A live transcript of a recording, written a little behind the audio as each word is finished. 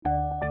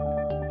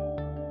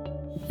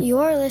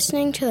You're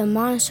listening to the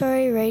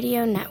Montessori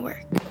Radio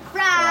Network.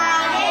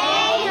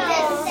 Friday,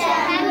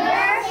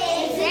 December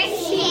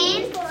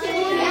 16th,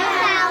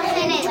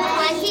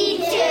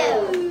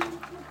 2022.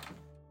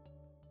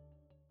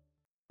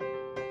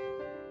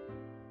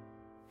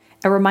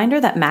 A reminder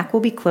that MAC will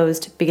be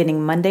closed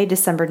beginning Monday,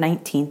 December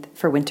 19th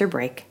for winter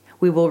break.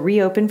 We will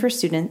reopen for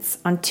students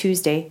on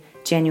Tuesday,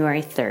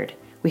 January 3rd.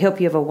 We hope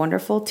you have a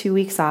wonderful 2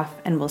 weeks off,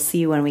 and we'll see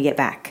you when we get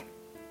back.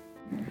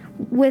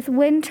 With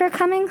winter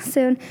coming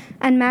soon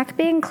and MAC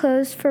being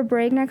closed for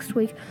break next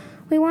week,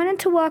 we wanted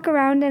to walk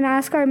around and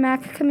ask our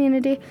MAC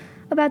community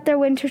about their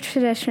winter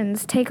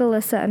traditions. Take a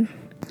listen.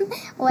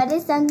 What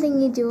is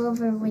something you do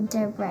over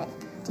winter break?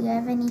 Do you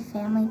have any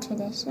family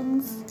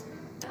traditions?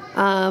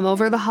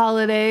 Over the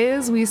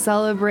holidays, we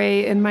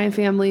celebrate in my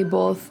family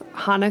both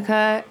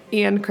Hanukkah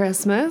and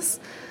Christmas.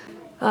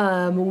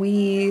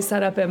 We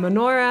set up a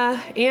menorah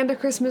and a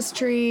Christmas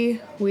tree.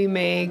 We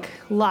make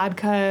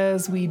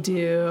latkes. We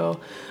do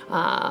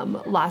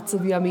lots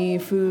of yummy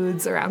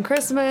foods around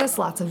Christmas,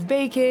 lots of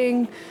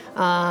baking,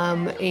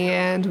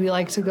 and we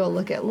like to go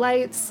look at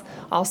lights.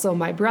 Also,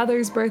 my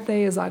brother's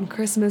birthday is on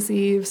Christmas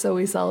Eve, so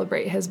we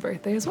celebrate his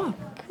birthday as well.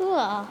 Cool.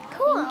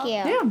 Thank you.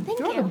 Yeah, Thank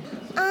you're you.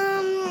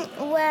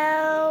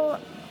 Well,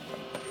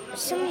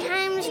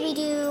 sometimes we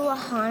do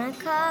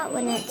Hanukkah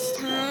when it's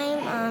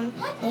time.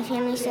 My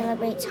family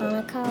celebrates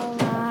Hanukkah a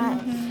lot.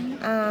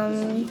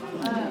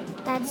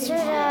 That's sort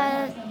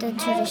of the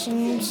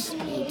traditions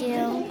we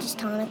do, just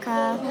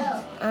Hanukkah.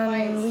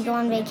 We go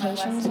on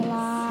vacations a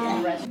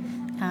lot.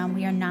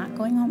 We are not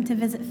going home to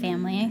visit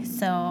family,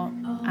 so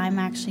I'm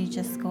actually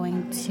just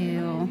going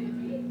to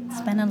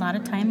spend a lot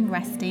of time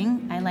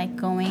resting. I like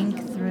going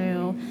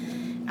through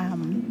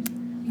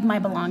my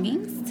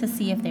belongings to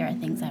see if there are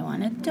things I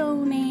want to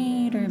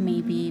donate or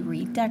maybe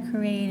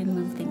redecorate and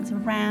move things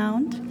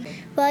around.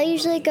 Well, I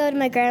usually go to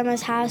my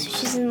grandma's house,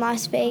 which is in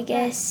Las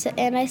Vegas,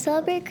 and I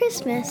celebrate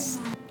Christmas.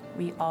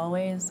 We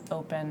always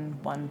open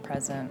one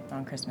present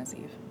on Christmas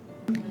Eve.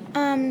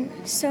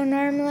 So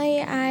normally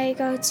I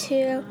go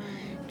to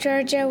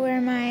Georgia where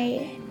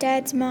my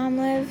dad's mom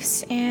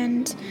lives,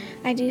 and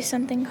I do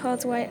something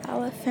called White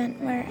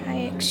Elephant where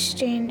I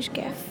exchange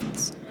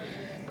gifts.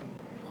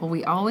 Well,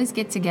 we always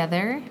get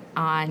together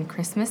on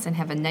Christmas and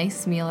have a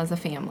nice meal as a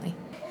family.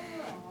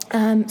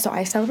 So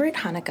I celebrate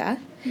Hanukkah.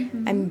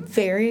 I'm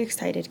very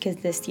excited because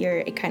this year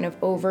it kind of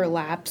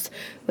overlaps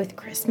with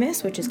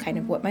Christmas, which is kind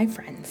of what my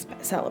friends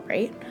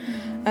celebrate.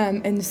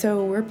 And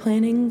so we're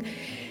planning,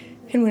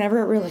 and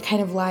whenever it really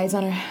kind of lies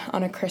on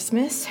a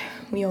Christmas,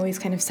 we always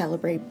kind of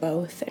celebrate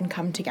both and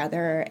come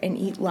together and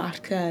eat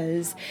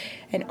latkes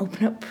and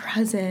open up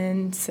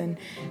presents. And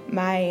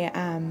my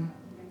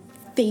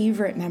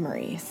favorite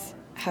memories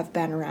have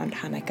been around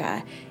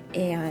Hanukkah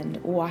and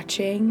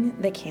watching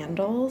the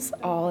candles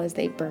all as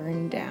they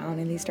burn down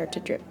and they start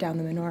to drip down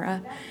the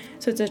menorah.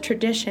 So it's a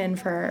tradition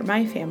for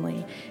my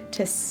family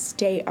to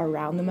stay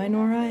around the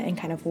menorah and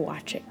kind of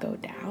watch it go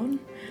down.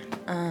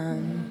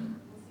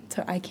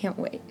 So I can't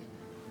wait.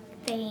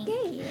 Thank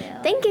you.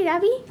 Thank you,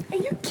 Gabby. Are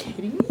you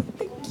kidding me?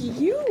 Thank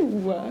you.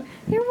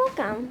 You're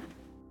welcome.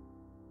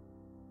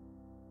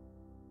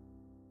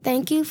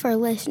 Thank you for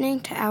listening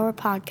to our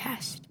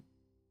podcast.